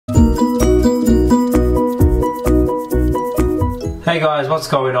Hey guys, what's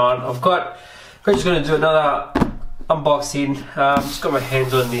going on? We're just going to do another unboxing. Just got my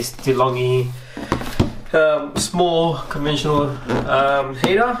hands on this DeLonghi small conventional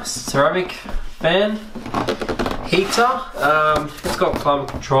heater, ceramic fan heater. It's got climate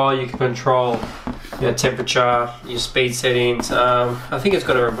control. You can control your temperature, your speed settings. I think it's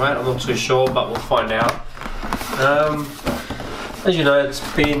got a remote. I'm not too sure, but we'll find out. As you know, it's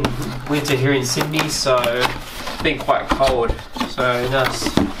been winter here in Sydney, so it's been quite cold. So in a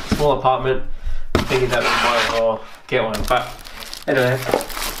small apartment, I'm thinking that we might as well get one. But anyway,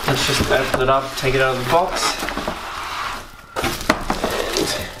 let's just open it up, take it out of the box. And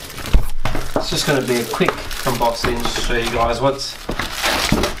it's just going to be a quick unboxing, just to show you guys what's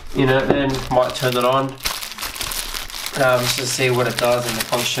in it, and might turn it on just to see what it does and the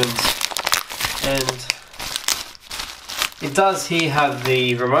functions. And it does here have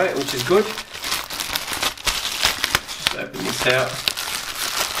the remote, which is good. Just open this out.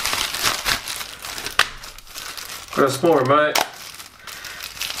 Got a small remote.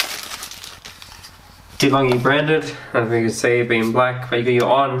 DeLonghi branded. I don't know if you can see it being black, but you got your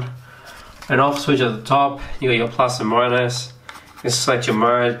on and off switch at the top. You got your plus and minus. You can select your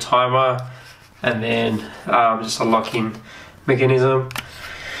mode, timer, and then just a locking mechanism.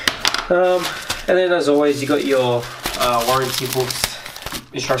 And then as always, you got your warranty books,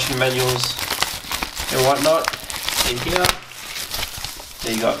 instruction manuals and whatnot in here.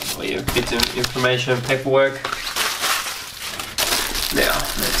 There you got all your bits of information, paperwork. Now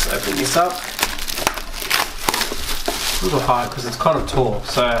let's open this up. A little hard because it's kind of tall,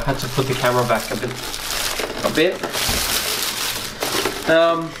 so I had to put the camera back a bit.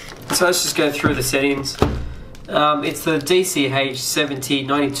 So let's just go through the settings. It's the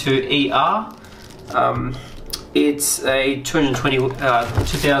DCH7092ER. It's a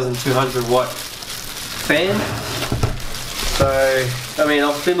 2200 watt fan. So, I mean,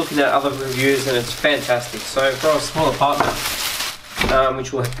 I've been looking at other reviews and it's fantastic. So for a small apartment,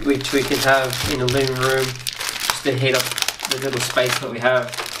 which we can have in the living room, just to heat up the little space that we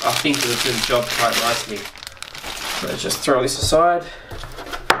have, I think it'll do the job quite nicely. So let's just throw this aside.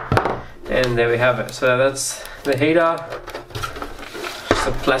 And there we have it. So that's the heater. Just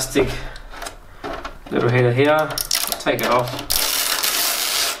a plastic little heater here. Take it off.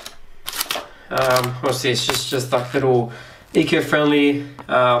 What's this? Just like little eco-friendly.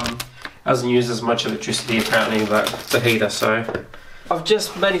 Doesn't use as much electricity apparently, but it's a heater. So I've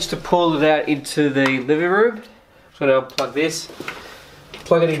just managed to pull it out into the living room. I'm going to unplug this.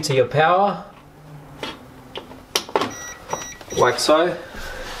 Plug it into your power, like so.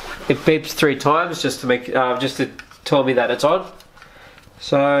 It beeps 3 times just to make just to tell me that it's on.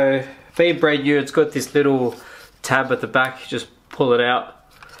 So being brand new, it's got this little tab at the back. You just pull it out,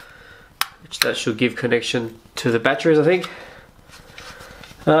 which that should give connection to the batteries, I think.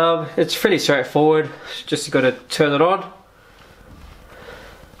 It's pretty straightforward. Just got to turn it on,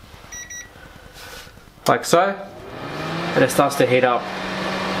 like so, and it starts to heat up.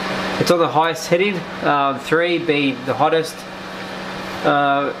 It's on the highest setting, 3 being the hottest.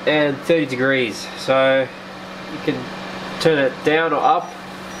 And 30 degrees, so you can turn it down or up.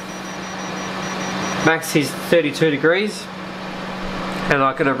 Max is 32 degrees, and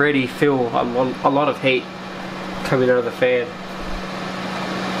I can already feel a lot of heat coming out of the fan.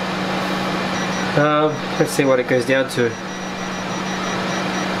 Let's see what it goes down to.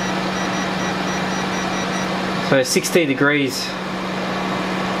 So 16 degrees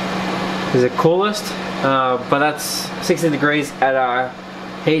is the coolest. But that's 16 degrees at a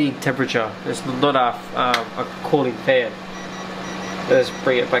heating temperature. It's not a cooling fan. Let's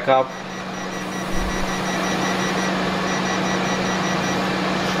bring it back up.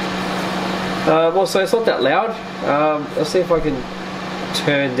 Also, it's not that loud. Let's see if I can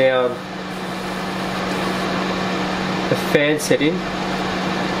turn down the fan setting.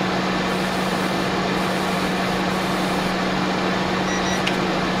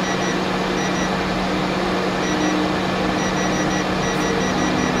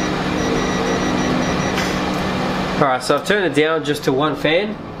 Alright, so I've turned it down just to 1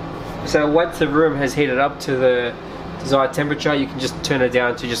 fan. So once the room has heated up to the desired temperature, you can just turn it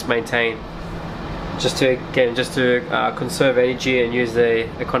down to just maintain. Just to conserve energy and use the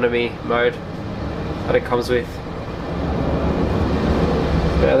economy mode that it comes with.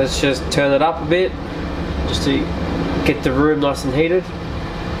 Now let's just turn it up a bit, just to get the room nice and heated.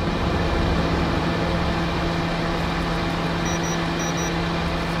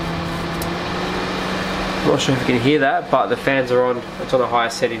 I'm not sure if you can hear that, but the fans are on. It's on the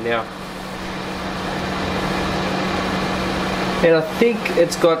highest setting now. And I think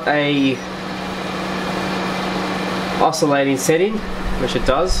it's got a oscillating setting, which it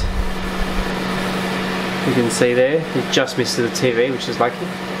does. You can see there, it just missed the TV, which is lucky.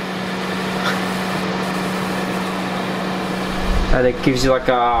 And it gives you like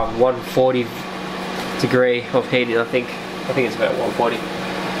a 140 degree of heating, I think it's about 140.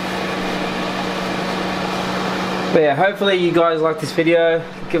 But yeah, hopefully you guys like this video.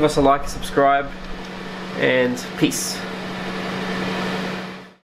 Give us a like, subscribe, and peace.